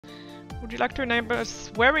Would you like to enable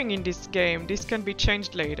swearing in this game? This can be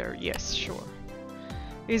changed later. Yes, sure.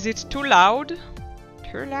 Is it too loud?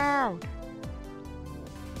 Too loud.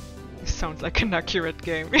 This sounds like an accurate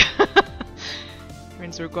game.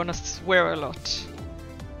 Means we're gonna swear a lot.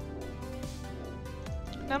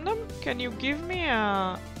 Num Num, can you give me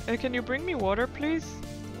a... can you bring me water, please?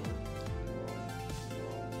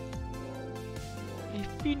 I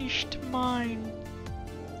finished mine.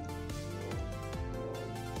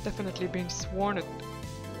 Definitely been sworn at.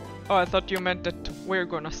 Oh, I thought you meant that we're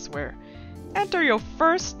gonna swear. Enter your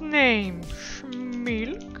first name.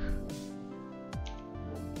 Schmilk.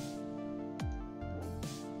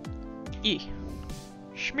 E.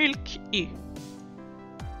 Schmilk E.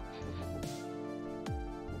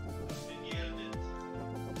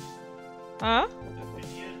 Huh?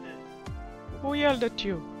 Who yelled at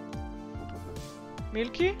you?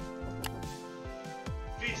 Milky?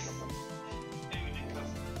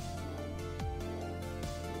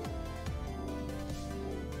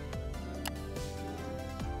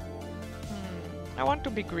 I want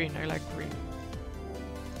to be green, I like green.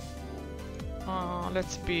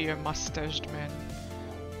 Let's be a mustached man.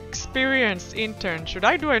 Experienced intern. Should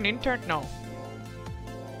I do an intern? No.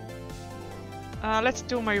 Let's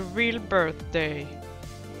do my real birthday.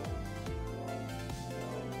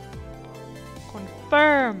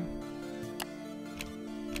 Confirm.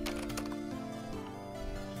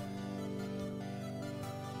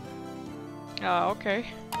 Okay.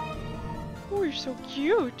 Oh, you're so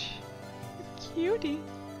cute. Cutie.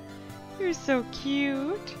 You're so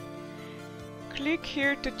cute. Click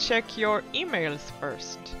here to check your emails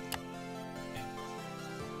first.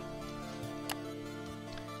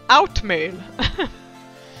 Outmail.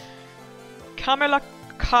 Camilla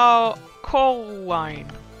Corwine.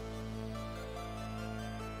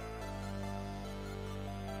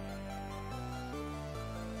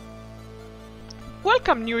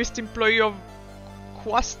 Welcome, newest employee of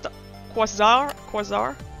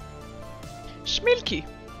Quasar. Schmilky.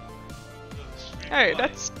 Hey,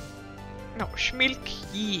 that's... No,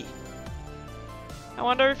 Schmilky. I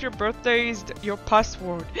wonder if your birthday is your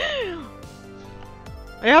password.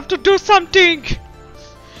 I have to do something!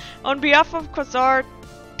 On behalf of Quasar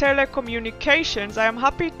Telecommunications, I am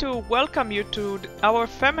happy to welcome you to our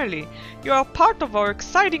family. You are part of our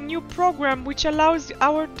exciting new program which allows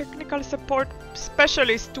our technical support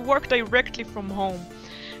specialists to work directly from home.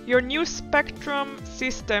 Your new Spectrum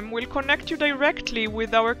system will connect you directly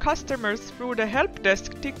with our customers through the help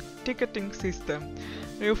desk ticketing system.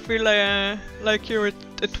 Do you feel like you're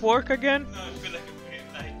at work again? No, I feel like I'm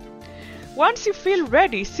being lied to. Once you feel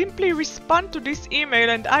ready, simply respond to this email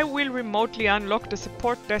and I will remotely unlock the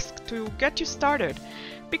support desk to get you started.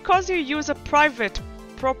 Because you use a private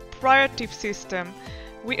proprietary system,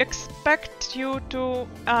 we expect you to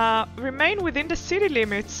remain within the city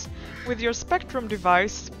limits with your Spectrum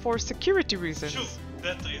device for security reasons. Sure,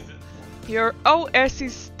 that reason. Your OS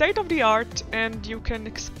is state-of-the-art and you can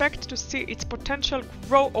expect to see its potential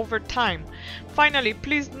grow over time. Finally,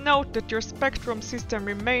 please note that your Spectrum system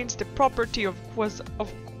remains the property of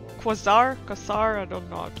Quasar, I don't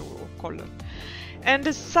know how to call it. And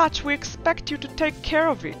as such, we expect you to take care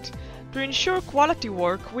of it. To ensure quality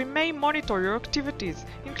work, we may monitor your activities,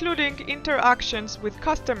 including interactions with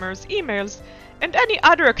customers, emails, and any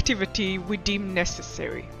other activity we deem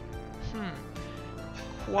necessary.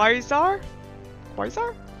 Quasar?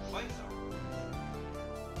 Quasar?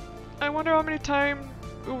 I wonder how many times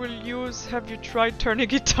we will use have you tried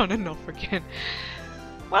turning it on and off again.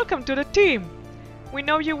 Welcome to the team! We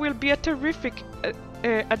know you will be a terrific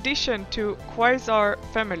addition to Quasar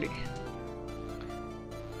family.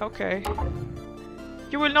 Okay.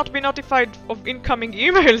 You will not be notified of incoming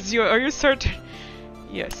emails, are you certain?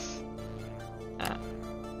 Yes.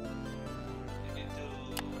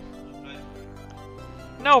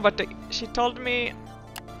 No, but she told me...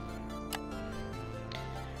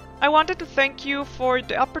 I wanted to thank you for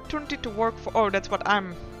the opportunity to work for... Oh, that's what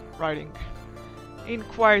I'm writing. In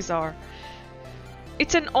Quasar.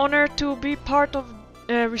 It's an honor to be part of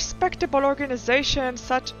a respectable organization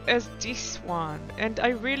such as this one, and I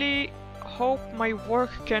really hope my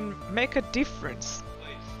work can make a difference.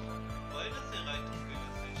 Wait, why does he write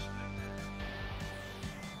organization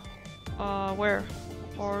like that? Where?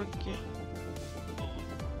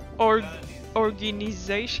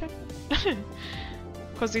 Organization?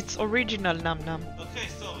 Because it's original, Num Num. Okay,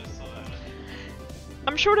 sorry.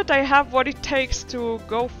 I'm sure that I have what it takes to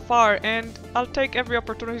go far, and I'll take every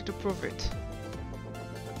opportunity to prove it.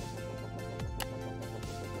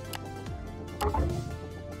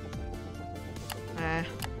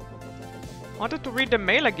 Wanted to read the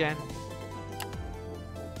mail again.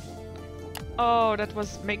 Oh, that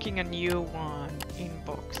was making a new one.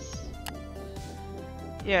 Inbox.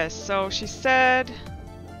 Yes, so she said...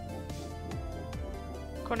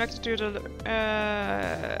 Connect to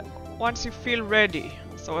the... once you feel ready.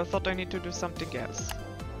 So I thought I need to do something else.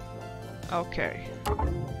 Okay.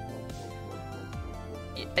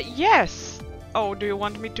 Yes! Oh, do you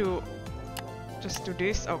want me to just do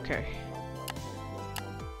this? Okay.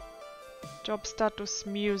 Job status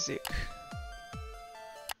music.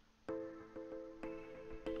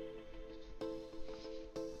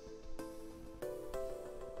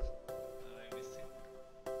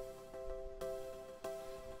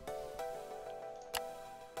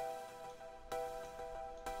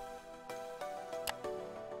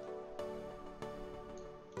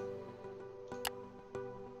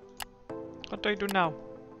 What do I do now?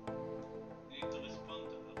 You need to respond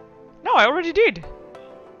to her. No, I already did.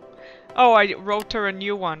 Oh, I wrote her a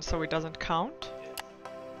new one, so it doesn't count.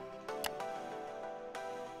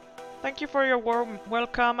 Thank you for your warm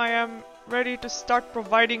welcome. I am ready to start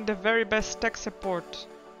providing the very best tech support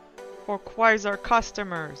for Quasar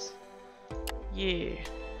customers. Yeah.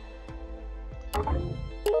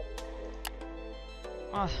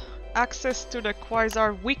 Access to the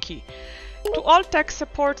Quasar wiki. To all tech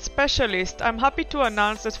support specialists, I'm happy to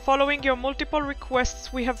announce that following your multiple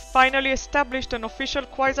requests, we have finally established an official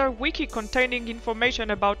Quasar wiki containing information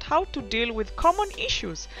about how to deal with common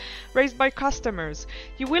issues raised by customers.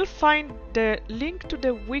 You will find the link to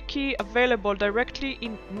the wiki available directly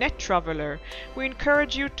in NetTraveler. We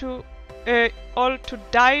encourage you to all to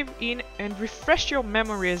dive in and refresh your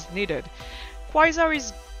memory as needed. Quasar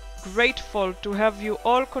is grateful to have you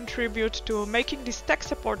all contribute to making this tech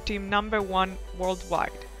support team #1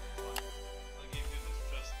 worldwide. I'll give you the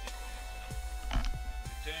first tip. You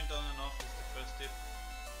turn it on and off is the first tip.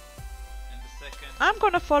 And the second... I'm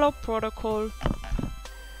gonna follow protocol.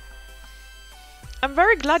 I'm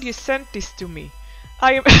very glad you sent this to me.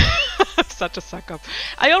 I am I'm such a suck up.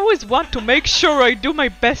 I always want to make sure I do my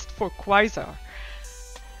best for Quasar.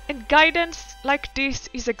 And guidance like this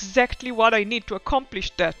is exactly what I need to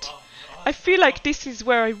accomplish that. I feel like this is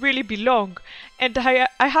where I really belong, and I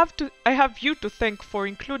have you to thank for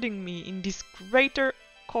including me in this greater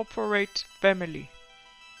corporate family.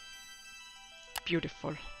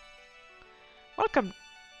 Beautiful. Welcome.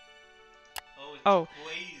 Oh,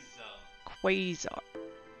 it's Quasar.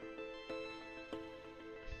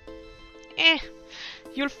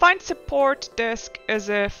 You'll find support desk as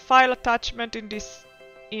a file attachment in this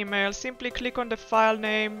email. Simply click on the file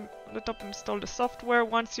name, the top, install the software.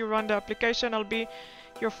 Once you run the application, I'll be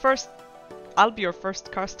your first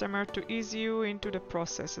customer to ease you into the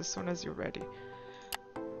process as soon as you're ready.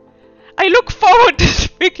 I look forward to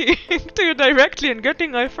speaking to you directly and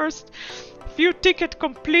getting my first few tickets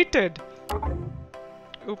completed.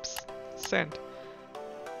 Oops, send.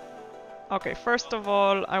 Okay, first of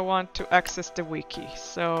all, I want to access the wiki.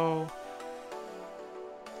 So,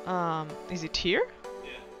 is it here?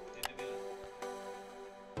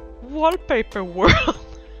 Wallpaper world.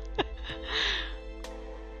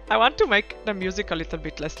 I want to make the music a little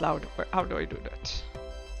bit less loud. How do I do that?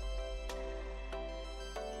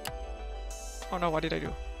 Oh no, what did I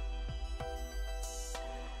do?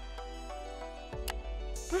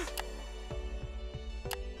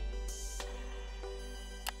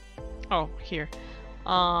 Oh, here.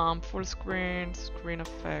 Full screen, screen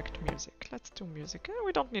effect, music. Let's do music.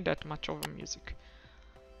 We don't need that much of a music.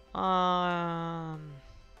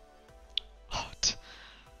 Hot.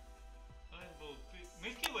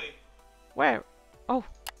 Milky Way. Where? Oh,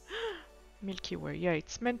 Milky Way. Yeah,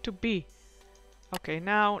 it's meant to be. Okay,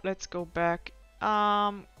 now let's go back.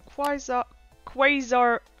 Quasar.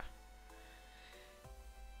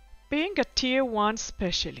 Being a tier 1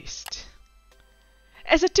 specialist.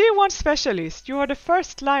 As a tier 1 specialist, you are the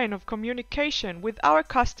first line of communication with our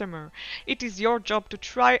customer. It is your job to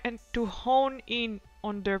try and to hone in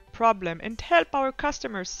on their problem and help our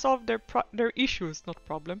customers solve their issues, not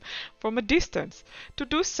problem, from a distance. To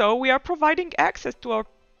do so, we are providing access to our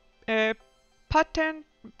patented?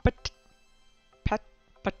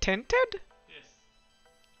 Yes,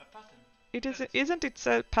 a patent. Isn't it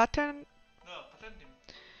a patent? No, patenting.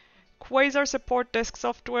 Quasar support desk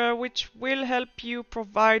software, which will help you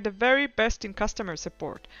provide the very best in customer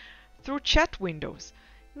support through chat windows.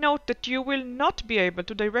 Note that you will not be able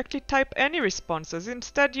to directly type any responses.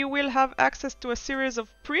 Instead, you will have access to a series of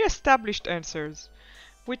pre-established answers,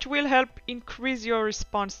 which will help increase your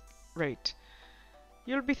response rate.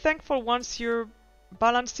 You'll be thankful once you're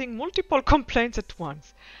balancing multiple complaints at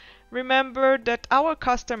once. Remember that our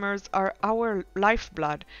customers are our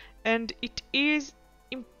lifeblood, and it is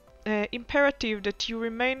imperative that you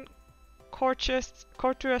remain courteous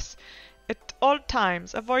at all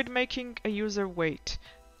times. Avoid making a user wait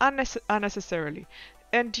unnecessarily.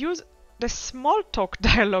 And use the small talk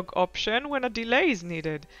dialogue option when a delay is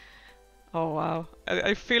needed. Oh wow,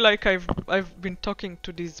 I feel like I've been talking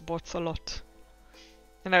to these bots a lot.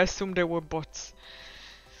 And I assume they were bots.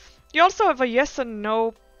 You also have a yes and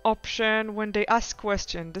no option when they ask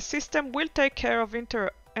questions. The system will take care of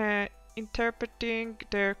interpreting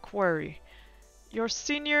their query. Your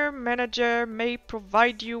senior manager may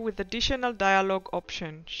provide you with additional dialogue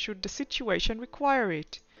option should the situation require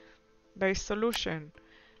it. Base solution.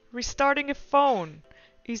 Restarting a phone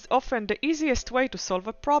is often the easiest way to solve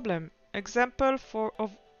a problem. Examples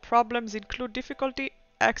of problems include difficulty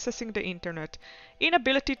accessing the internet,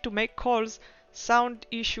 inability to make calls, sound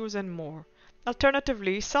issues, and more.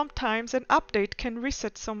 Alternatively, sometimes an update can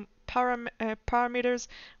reset some parameters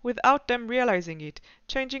without them realizing it.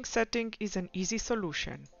 Changing setting is an easy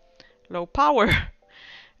solution. Low power.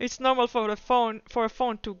 It's normal for a phone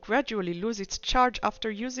to gradually lose its charge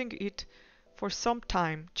after using it for some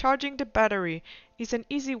time. Charging the battery is an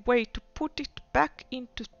easy way to put it back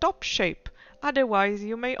into top shape. Otherwise,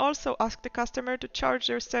 you may also ask the customer to change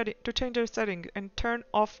their setting and turn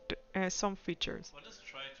off some features. What does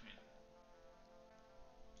try it mean?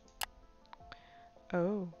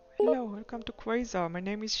 Oh, hello, welcome to Quasar. My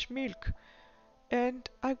name is Schmilk, and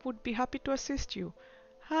I would be happy to assist you.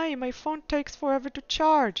 Hi, my phone takes forever to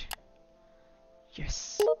charge.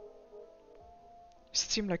 Yes. You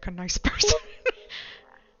seem like a nice person.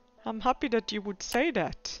 I'm happy that you would say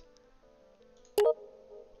that.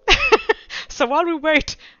 So while we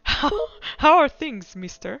wait, how are things,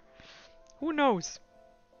 mister? Who knows?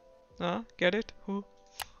 Get it? Who?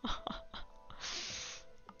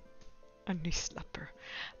 A knee slapper.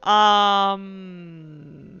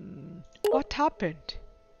 What happened?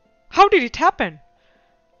 How did it happen?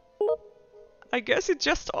 I guess it's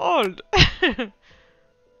just old.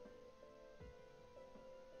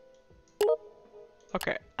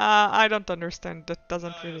 Okay, I don't understand. That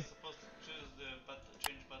doesn't really. You're supposed to choose the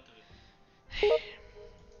change battery.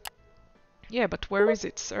 Yeah, but where is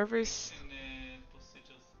it? Service? In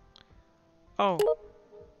procedures. Oh.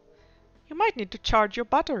 You might need to charge your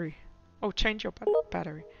battery. Oh, change your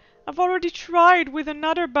battery. I've already tried with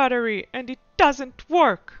another battery and it doesn't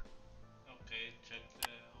work. Okay, check the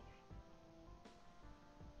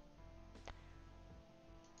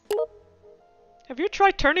Have you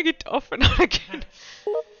tried turning it off and on again?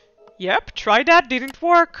 Yep, try that, didn't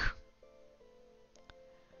work.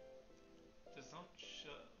 Does not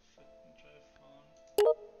try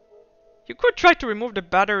phone. You could try to remove the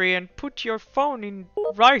battery and put your phone in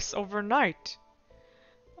rice overnight.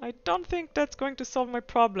 I don't think that's going to solve my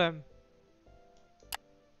problem.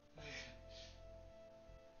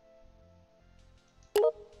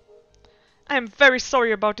 I am very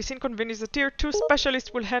sorry about this inconvenience. A tier 2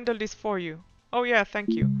 specialist will handle this for you. Oh yeah, thank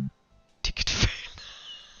you. Ticket failed.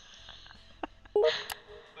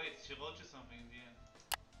 Wait, she wrote you something in the end.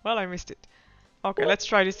 Well, I missed it. Okay, let's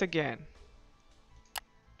try this again.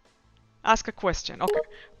 Ask a question. Okay.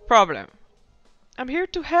 Problem. I'm here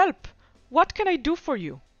to help. What can I do for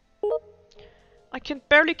you? I can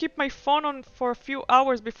barely keep my phone on for a few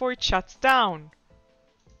hours before it shuts down.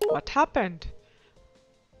 What happened?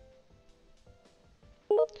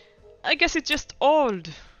 I guess it's just old.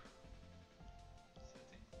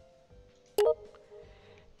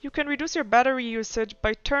 You can reduce your battery usage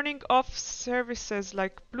by turning off services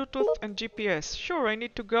like Bluetooth and GPS. Sure, I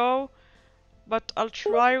need to go, but I'll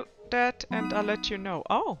try that and I'll let you know.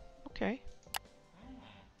 Oh, okay.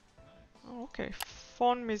 Oh, okay.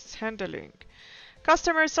 Phone mishandling.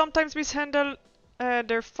 Customers sometimes mishandle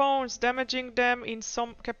their phones, damaging them in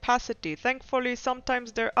some capacity. Thankfully,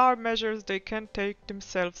 sometimes there are measures they can take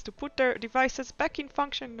themselves to put their devices back in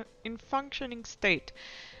functioning state.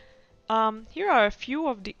 Here are a few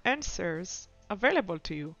of the answers available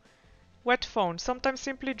to you. Wet phone. Sometimes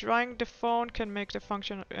simply drying the phone can make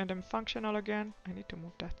them functional again. I need to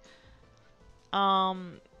move that.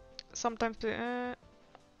 Sometimes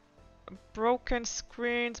broken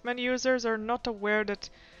screens. Many users are not aware that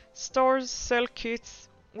stores sell kits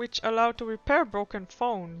which allow to repair broken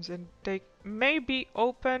phones, and they may be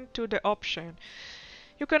open to the option.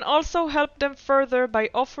 You can also help them further by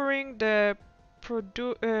offering the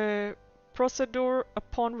procedure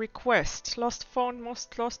upon request.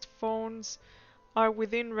 Most lost phones are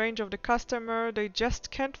within range of the customer, they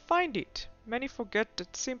just can't find it. Many forget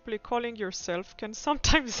that simply calling yourself can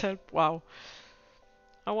sometimes help. Wow.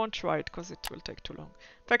 I won't try it because it will take too long.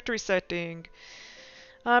 Factory setting.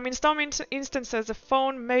 In some instances, a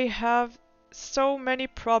phone may have so many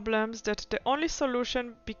problems that the only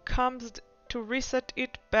solution becomes to reset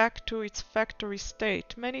it back to its factory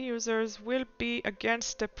state. Many users will be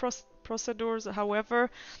against the procedures, however,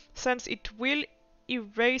 since it will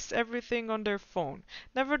erase everything on their phone.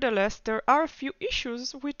 Nevertheless, there are a few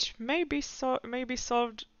issues which may be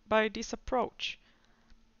solved by this approach.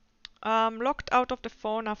 Locked out of the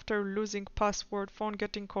phone after losing password, phone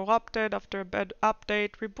getting corrupted after a bad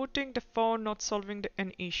update, rebooting the phone, not solving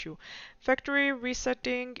an issue. Factory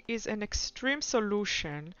resetting is an extreme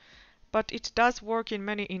solution, but it does work in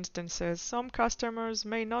many instances. Some customers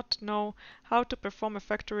may not know how to perform a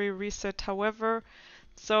factory reset, however,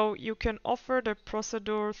 so you can offer the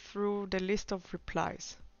procedure through the list of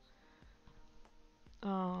replies.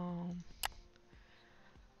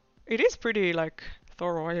 It is pretty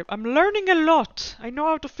thorough. I'm learning a lot. I know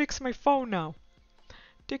how to fix my phone now.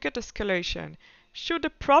 Ticket escalation. Should a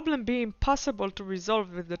problem be impossible to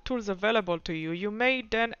resolve with the tools available to you, you may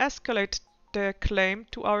then escalate the claim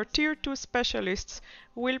to our Tier 2 specialists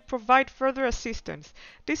who will provide further assistance.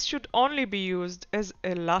 This should only be used as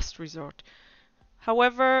a last resort.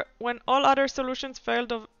 However, when all other solutions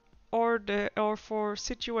failed or for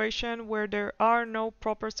situation where there are no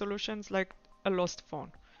proper solutions like a lost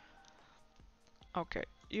phone. Okay,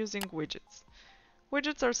 using widgets.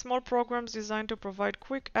 Widgets are small programs designed to provide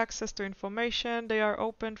quick access to information. They are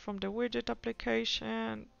opened from the widget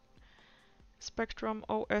application. Spectrum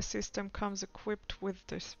OS system comes equipped with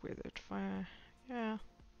this widget. Yeah.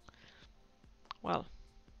 Well,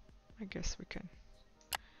 I guess we can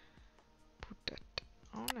put that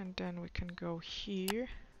on and then we can go here.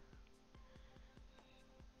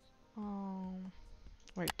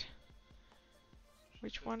 Wait.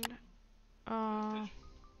 Which one?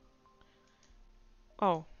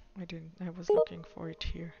 Oh, I didn't. I was looking for it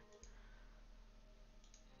here.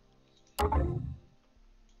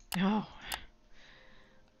 Oh.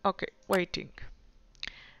 Okay, waiting.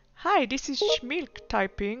 Hi, this is Schmilk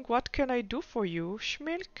typing. What can I do for you,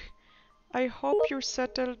 Schmilk? I hope you're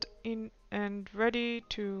settled in and ready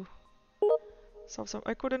to solve some.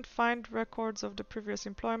 I couldn't find records of the previous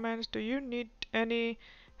employment. Do you need any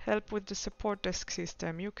help with the support desk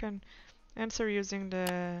system? You can answer using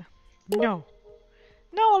the... No.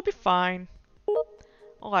 No, I'll be fine.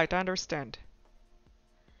 Alright, I understand.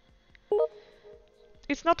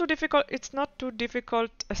 It's not too difficult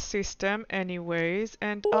a system anyways,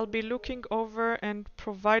 and I'll be looking over and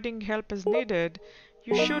providing help as needed.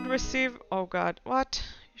 You should receive... Oh god, what?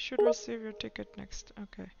 You should receive your ticket next.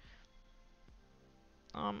 Okay.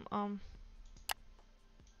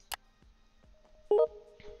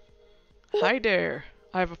 Hi there.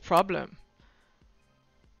 I have a problem.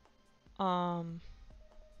 I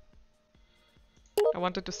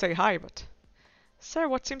wanted to say hi, but... Sir,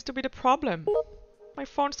 what seems to be the problem? My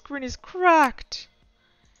phone screen is cracked.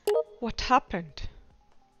 What happened?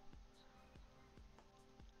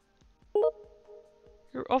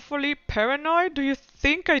 You're awfully paranoid? Do you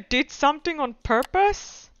think I did something on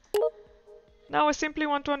purpose? No, I simply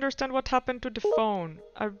want to understand what happened to the phone.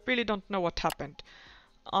 I really don't know what happened.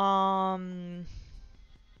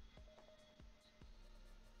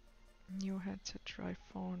 New headset, try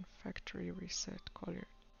phone, factory reset, call your...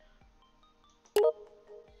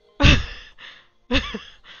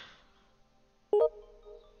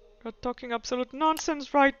 You're talking absolute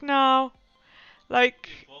nonsense right now. Like...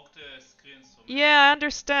 You broke the screen so yeah, I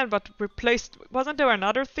understand, but replaced... Wasn't there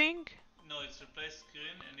another thing? No, it's replace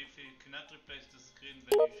screen, and if you cannot replace the screen,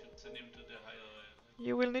 then you should send him to the higher...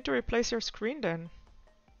 You will need to replace your screen then.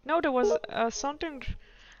 No, there was something...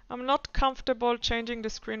 I'm not comfortable changing the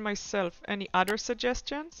screen myself. Any other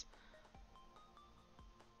suggestions?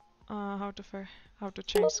 How to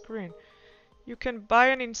change screen. You can buy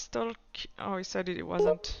and install... Oh, he said it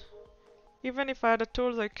wasn't... Even if I had the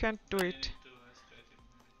tools, I can't do it.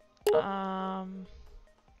 No,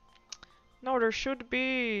 there should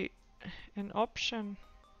be an option.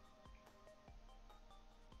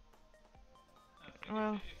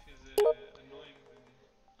 Well,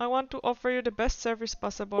 I want to offer you the best service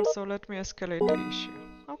possible, so let me escalate the issue.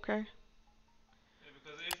 Okay. Yeah,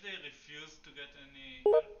 because if they refuse to get any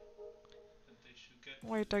help, then they should get...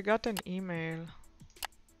 Wait, I got an email.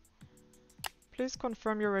 Please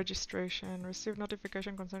confirm your registration. Receive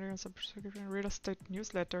notification concerning your subscription real estate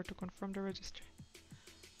newsletter to confirm the registration.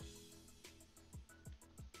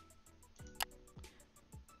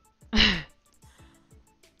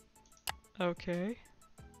 Okay.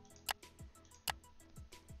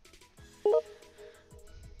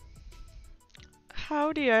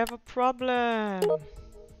 Howdy, I have a problem.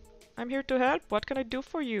 I'm here to help. What can I do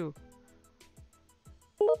for you?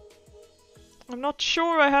 I'm not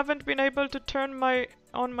sure. I haven't been able to turn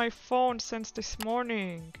on my phone since this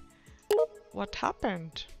morning. What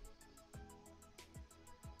happened?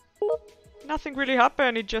 Nothing really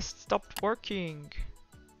happened. It just stopped working.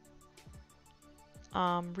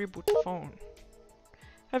 Reboot phone.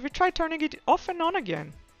 Have you tried turning it off and on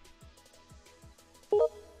again?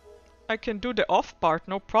 I can do the off part,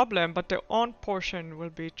 no problem, but the on portion will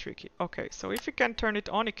be tricky. Okay, so if you can turn it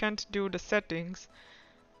on, you can't do the settings.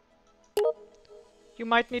 You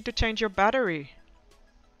might need to change your battery.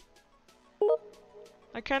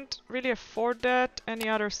 I can't really afford that. Any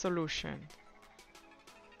other solution?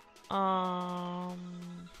 I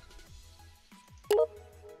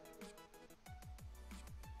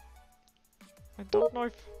don't know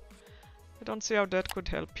if... I don't see how that could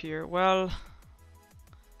help here. Well...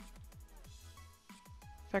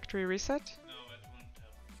 Factory reset? No, it won't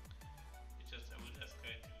help. It just I would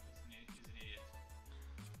escalate him because he's an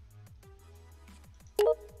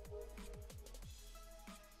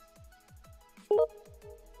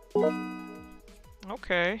idiot.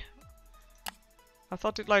 Okay. I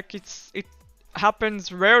thought it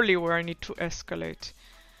happens rarely where I need to escalate.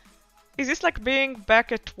 Is this like being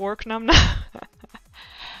back at work now?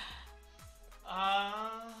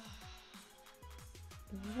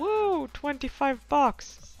 Woo, $25.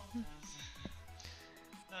 Sometimes.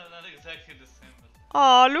 No, not exactly the same, but...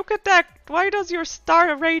 Aw, look at that! Why does your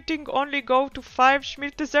star rating only go to 5?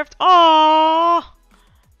 Schmidt deserved... Aw!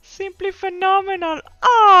 Simply phenomenal!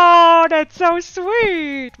 Oh, that's so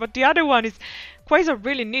sweet! But the other one is... Quasar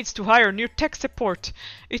really needs to hire new tech support.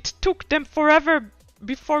 It took them forever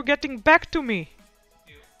before getting back to me.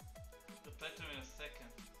 Reply to me in a second.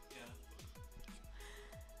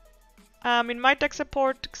 Yeah. In my tech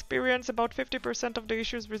support experience, about 50% of the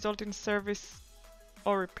issues result in service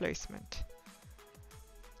or replacement.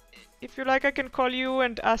 If you like, I can call you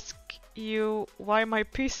and ask you why my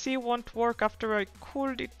PC won't work after I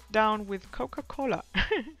cooled it down with Coca-Cola.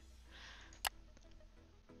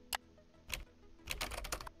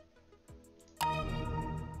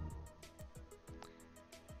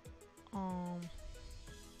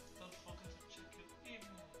 Don't forget to check your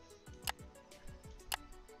emails.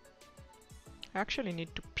 I actually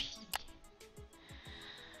need to pee.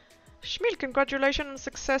 Schmiel, congratulations on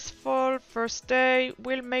successful first day.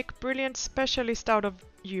 We'll make brilliant specialist out of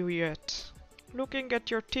you yet. Looking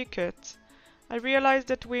at your ticket, I realized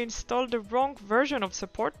that we installed the wrong version of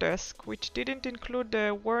Support Desk, which didn't include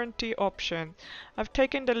the warranty option. I've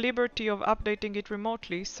taken the liberty of updating it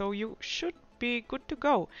remotely, so you should be good to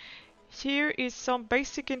go. Here is some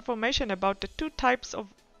basic information about the two types of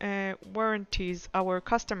warranties our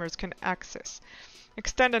customers can access.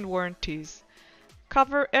 Extended warranties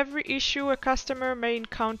cover every issue a customer may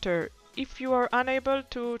encounter. If you are unable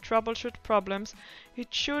to troubleshoot problems,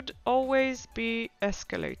 it should always be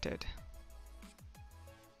escalated.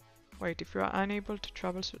 Wait, if you are unable to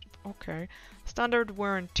troubleshoot... Okay. Standard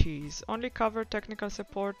warranties only cover technical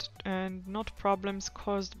support and not problems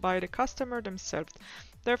caused by the customer themselves.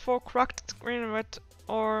 Therefore, cracked screen, wet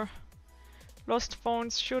or lost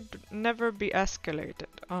phones should never be escalated.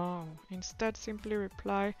 Oh, instead simply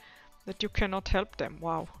reply that you cannot help them.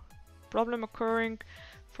 Wow. Problem occurring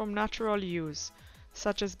from natural use,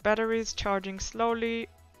 such as batteries charging slowly,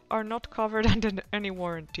 are not covered under any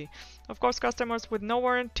warranty. Of course, customers with no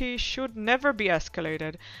warranty should never be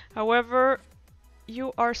escalated. However,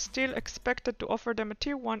 you are still expected to offer them a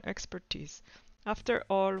Tier 1 expertise. After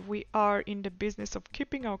all, we are in the business of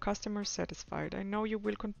keeping our customers satisfied. I know you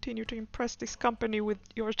will continue to impress this company with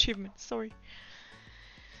your achievements. Sorry.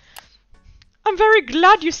 I'm very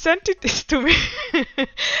glad you sent this to me.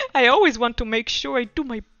 I always want to make sure I do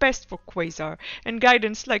my best for Quasar, and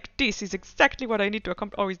guidance like this is exactly what I need to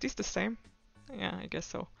accomplish. Oh, is this the same? Yeah, I guess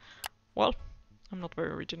so. Well, I'm not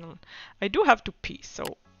very original. I do have to pee, so...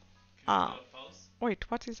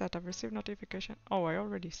 Wait, what is that? I've received notification. Oh, I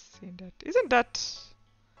already seen that. Isn't that...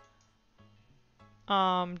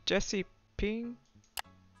 Jesse Pink?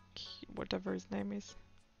 Whatever his name is.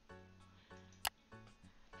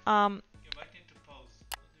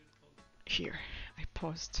 Here, I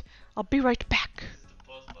paused. I'll be right back.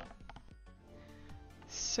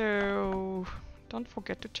 So, don't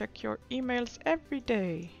forget to check your emails every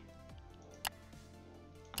day.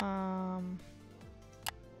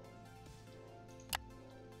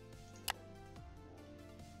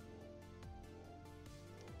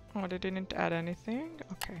 Oh, they didn't add anything?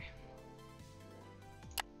 Okay.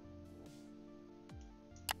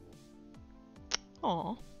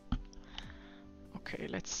 Oh. Okay,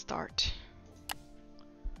 let's start.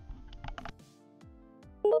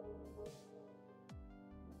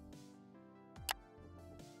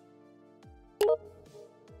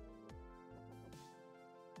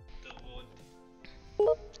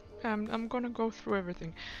 I'm gonna go through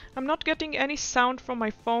everything. I'm not getting any sound from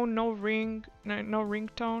my phone, no ring, no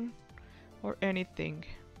ringtone or anything.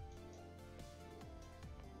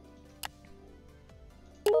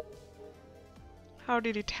 How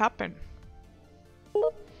did it happen?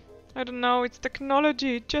 I don't know, it's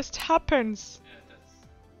technology, it just happens. Yeah,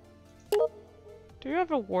 that's... Do you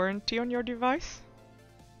have a warranty on your device?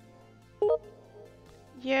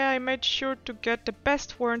 Yeah, I made sure to get the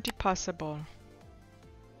best warranty possible.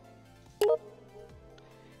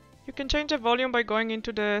 You can change the volume by going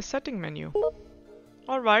into the setting menu.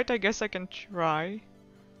 Alright, I guess I can try.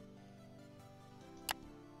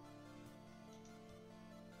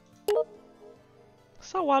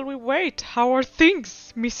 So while we wait, how are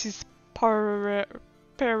things, Mrs. Perals?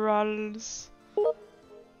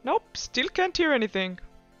 Nope, still can't hear anything.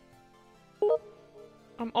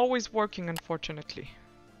 I'm always working, unfortunately.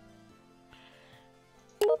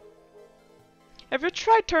 Have you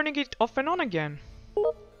tried turning it off and on again?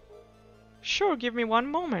 Sure, give me one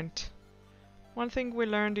moment. One thing we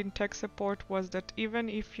learned in tech support was that even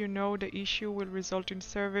if you know the issue will result in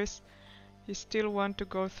service, you still want to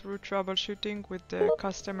go through troubleshooting with the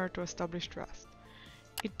customer to establish trust.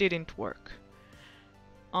 It didn't work.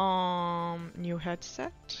 New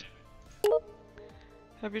headset?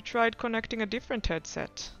 Have you tried connecting a different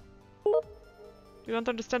headset? You don't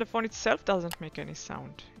understand, the phone itself doesn't make any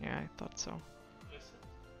sound. Yeah, I thought so.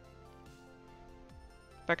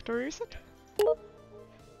 Factory reset?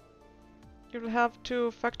 You'll have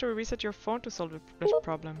to factory reset your phone to solve this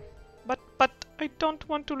problem. But I don't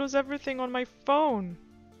want to lose everything on my phone.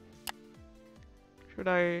 Should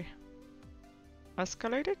I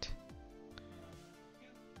escalate it?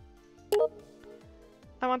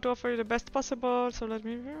 I want to offer you the best possible, so let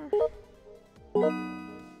me...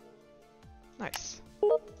 Nice.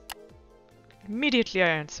 Immediately I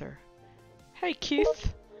answer. Hey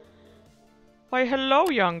Keith. Why hello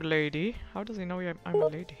young lady. How does he know I'm a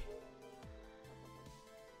lady?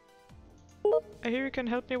 I hear you can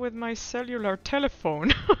help me with my cellular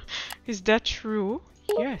telephone. Is that true?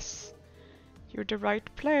 Yes. You're the right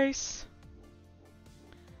place.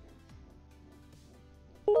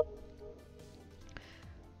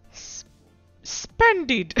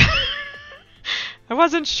 Splendid! I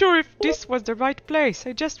wasn't sure if this was the right place.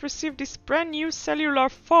 I just received this brand new cellular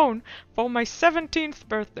phone for my 17th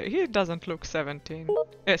birthday. He doesn't look 17.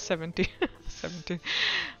 17. 17.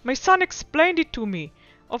 My son explained it to me,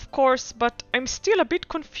 of course, but I'm still a bit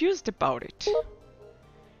confused about it.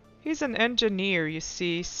 He's an engineer, you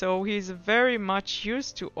see, so he's very much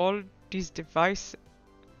used to all these devices.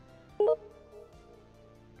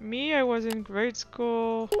 Me, I was in grade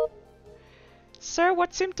school. Sir,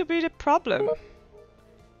 what seemed to be the problem?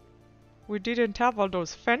 We didn't have all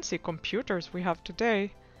those fancy computers we have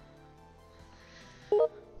today.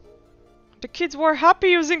 The kids were happy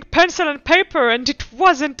using pencil and paper, and it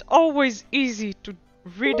wasn't always easy to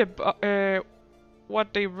read about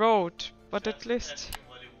what they wrote, but at least...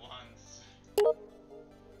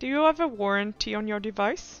 Do you have a warranty on your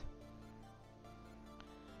device?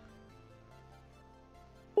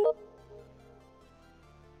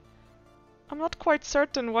 I'm not quite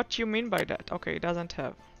certain what you mean by that. Okay, it doesn't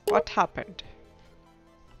have. What happened?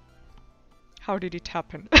 How did it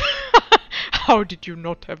happen? How did you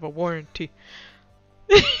not have a warranty?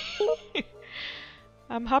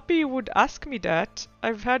 I'm happy you would ask me that.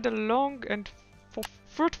 I've had a long and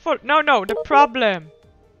fruitful... No, the problem.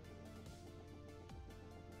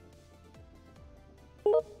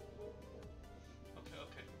 Okay.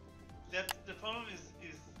 The problem is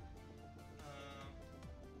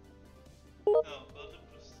no, other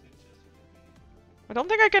procedures. I don't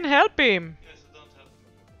think I can help him. Yes, don't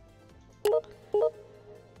help him.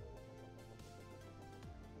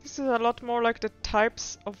 This is a lot more like the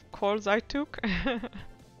types of calls I took.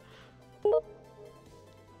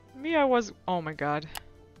 Me, I was... Oh my god.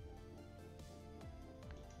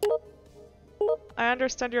 I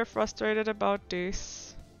understand you're frustrated about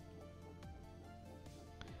this.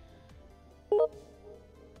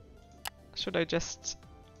 Should I just...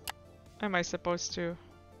 Am I supposed to...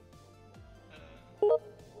 No,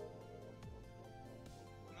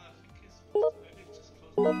 I think he's supposed to maybe just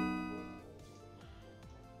close it.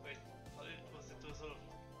 Wait, how was it resolved?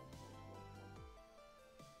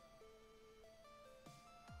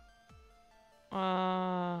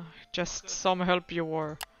 Just some help you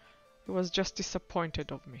were. He was just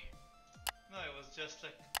disappointed of me. No, it was just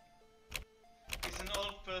like... He's an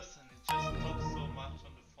old person, he just talks so much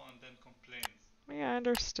on the phone and then complains. Yeah, I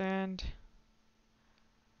understand.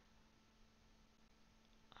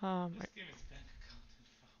 Just give his bank account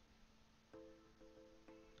info.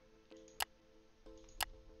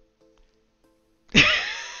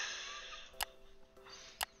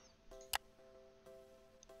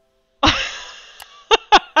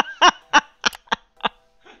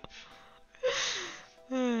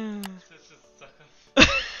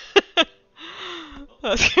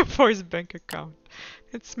 Asking for his bank account.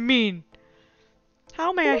 It's mean.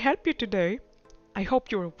 How may I help you today? I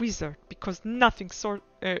hope you're a wizard, because nothing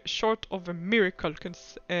short of a miracle can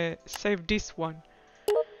save this one.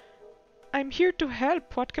 I'm here to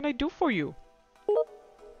help. What can I do for you?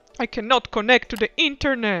 I cannot connect to the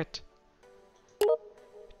internet.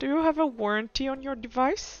 Do you have a warranty on your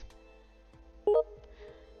device?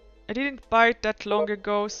 I didn't buy it that long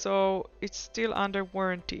ago, so it's still under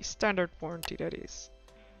warranty. Standard warranty, that is.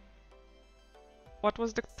 What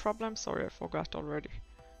was the problem? Sorry, I forgot already.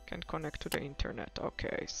 Can connect to the internet.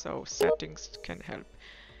 Okay, so settings can help.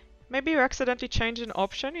 Maybe you accidentally changed an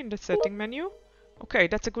option in the setting menu? Okay,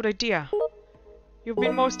 that's a good idea. You've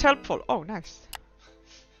been most helpful. Oh, nice.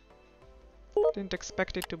 Didn't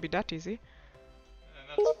expect it to be that easy.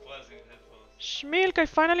 Not surprising headphones. Schmilk, I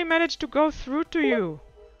finally managed to go through to you.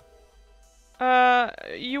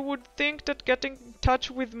 You would think that getting in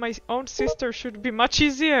touch with my own sister should be much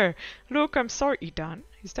easier. Look, I'm sorry. Idan?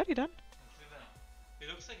 Is that Idan? It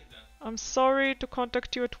looks like it done. I'm sorry to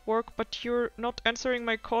contact you at work, but you're not answering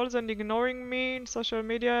my calls and ignoring me in social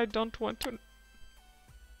media. I don't want to...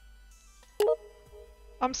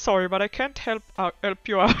 I'm sorry, but I can't help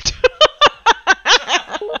you out.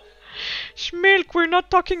 Schmilk, we're not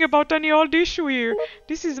talking about any old issue here.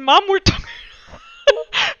 This is Mom we're talking...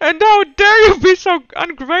 And how dare you be so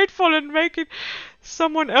ungrateful and make it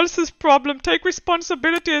someone else's problem? Take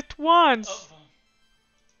responsibility at once.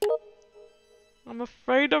 I'm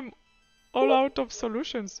afraid I'm all out of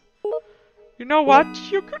solutions. You know what?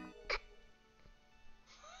 You could...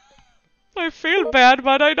 I feel bad,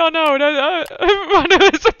 but I don't know. What am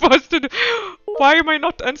I supposed to do? Why am I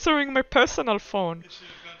not answering my personal phone?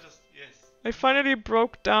 Yes. I finally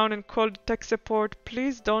broke down and called tech support.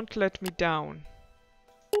 Please don't let me down.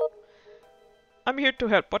 I'm here to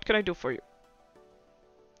help. What can I do for you?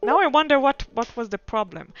 Now I wonder what was the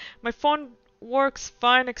problem. My phone works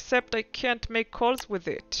fine, except I can't make calls with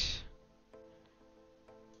it.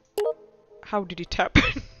 How did it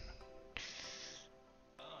happen?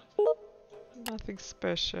 Nothing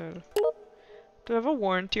special. Do you have a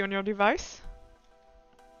warranty on your device?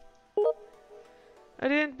 I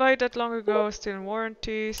didn't buy it that long ago. Still in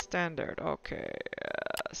warranty. Standard. Okay.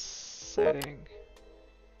 Setting.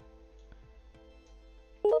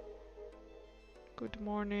 Good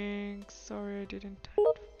morning. Sorry I didn't...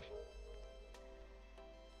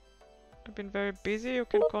 I've been very busy. You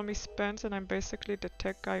can call me Spence and I'm basically the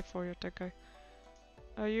tech guy for your tech guy.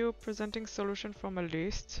 Are you presenting solution from a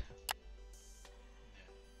list?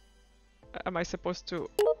 Am I supposed to...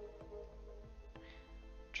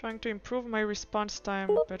 Trying to improve my response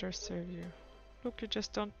time, better save you. Look, you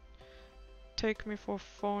just don't take me for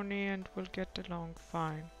phony and we'll get along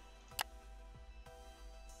fine.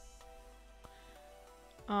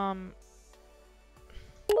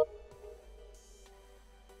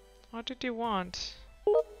 What did you want?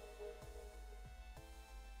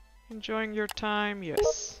 Enjoying your time?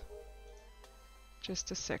 Yes.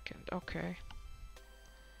 Just a second, okay.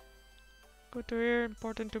 Good to hear,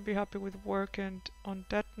 important to be happy with work, and on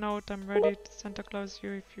that note, I'm ready to Santa Claus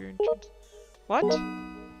you if you're interested. What?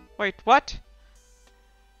 Wait, what?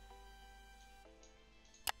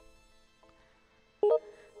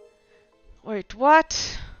 Wait,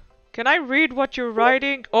 what? Can I read what you're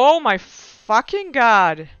writing? Oh my fucking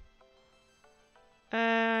god!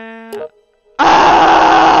 Ah!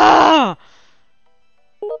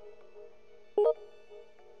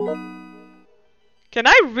 Can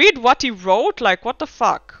I read what he wrote? Like, what the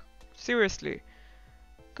fuck? Seriously.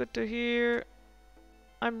 Good to hear.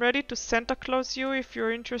 I'm ready to Santa Claus you if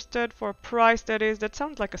you're interested, for a price, that is. That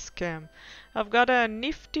sounds like a scam. I've got a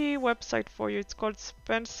nifty website for you. It's called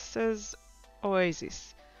Spence's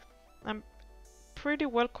Oasis. I'm pretty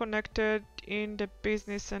well connected in the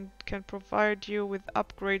business and can provide you with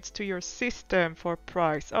upgrades to your system for a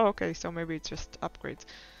price. Oh, okay, so maybe it's just upgrades.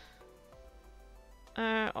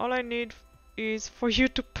 All I need is for you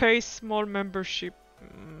to pay small membership.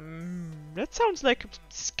 That sounds like a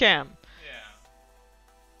scam.